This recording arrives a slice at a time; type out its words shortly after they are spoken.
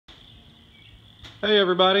Hey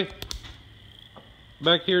everybody,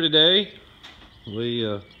 back here today. We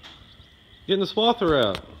getting the swather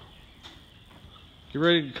out. Get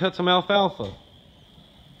ready to cut some alfalfa.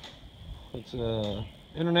 It's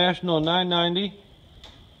International 990.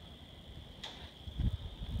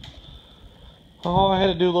 Oh, I had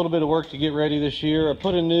to do a little bit of work to get ready this year. I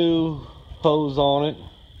put a new hose on it.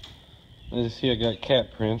 As you see, I got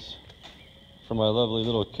cat prints for my lovely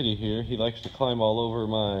little kitty here. He likes to climb all over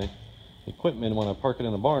my equipment when I park it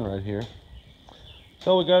in the barn right here.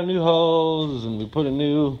 So we got a new hose and we put a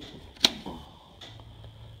new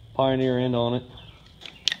Pioneer end on it.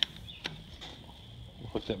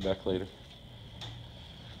 We'll put that back later.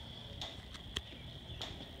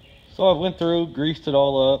 So I went through, greased it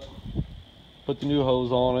all up, put the new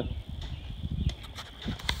hose on it.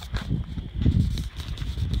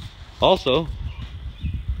 Also,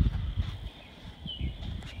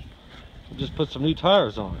 just put some new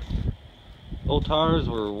tires on it. Old tires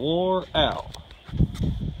were wore out.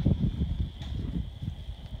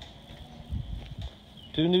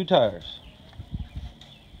 2 new tires.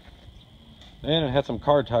 And it had some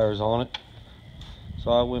car tires on it.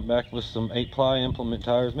 So I went back with some 8-ply implement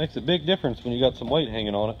tires. Makes a big difference when you got some weight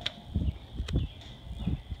hanging on it.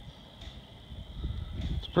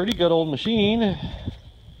 It's a pretty good old machine.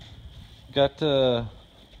 Got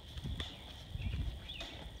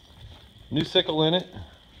new sickle in it.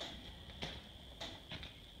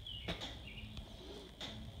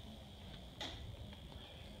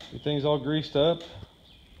 Everything's all greased up.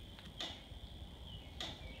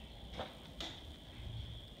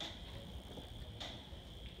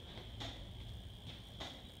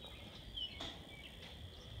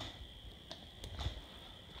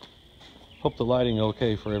 Hope the lighting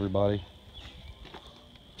okay for everybody.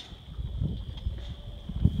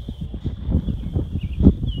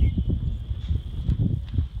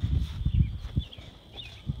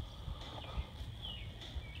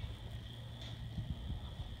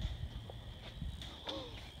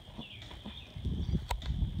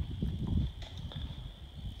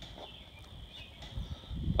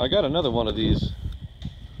 I got another one of these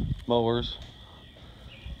mowers.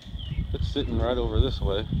 It's sitting right over this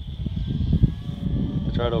way.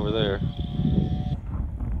 It's right over there.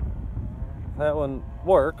 That one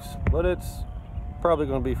works, but it's probably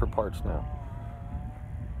going to be for parts now.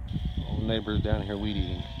 Old neighbors down here weed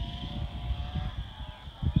eating.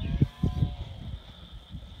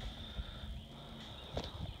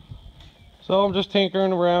 So I'm just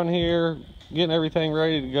tinkering around here, getting everything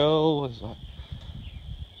ready to go.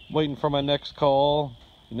 Waiting for my next call.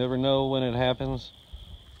 You never know when it happens.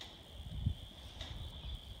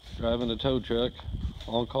 Driving the tow truck,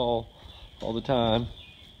 on call all the time.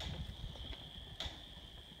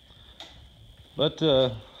 But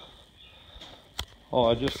oh,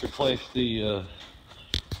 I just replaced the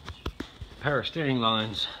power steering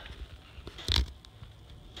lines.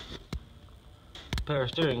 Power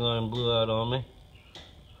steering line blew out on me,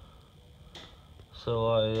 so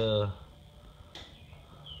I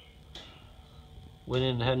went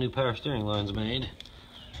in and had new power steering lines made.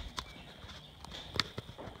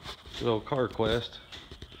 Good old car quest.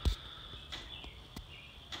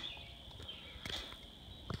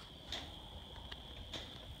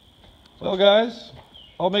 Well guys,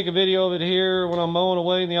 I'll make a video of it here when I'm mowing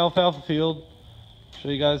away in the alfalfa field. Show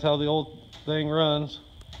you guys how the old thing runs.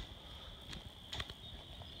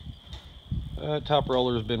 Top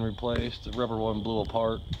roller has been replaced. The rubber one blew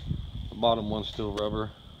apart. The bottom one's still rubber.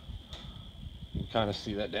 You can kind of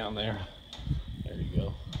see that down there. There you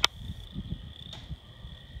go.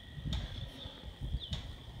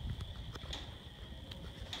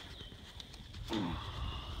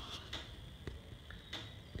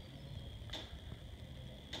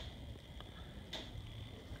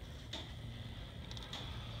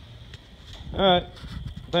 All right.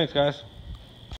 Thanks, guys.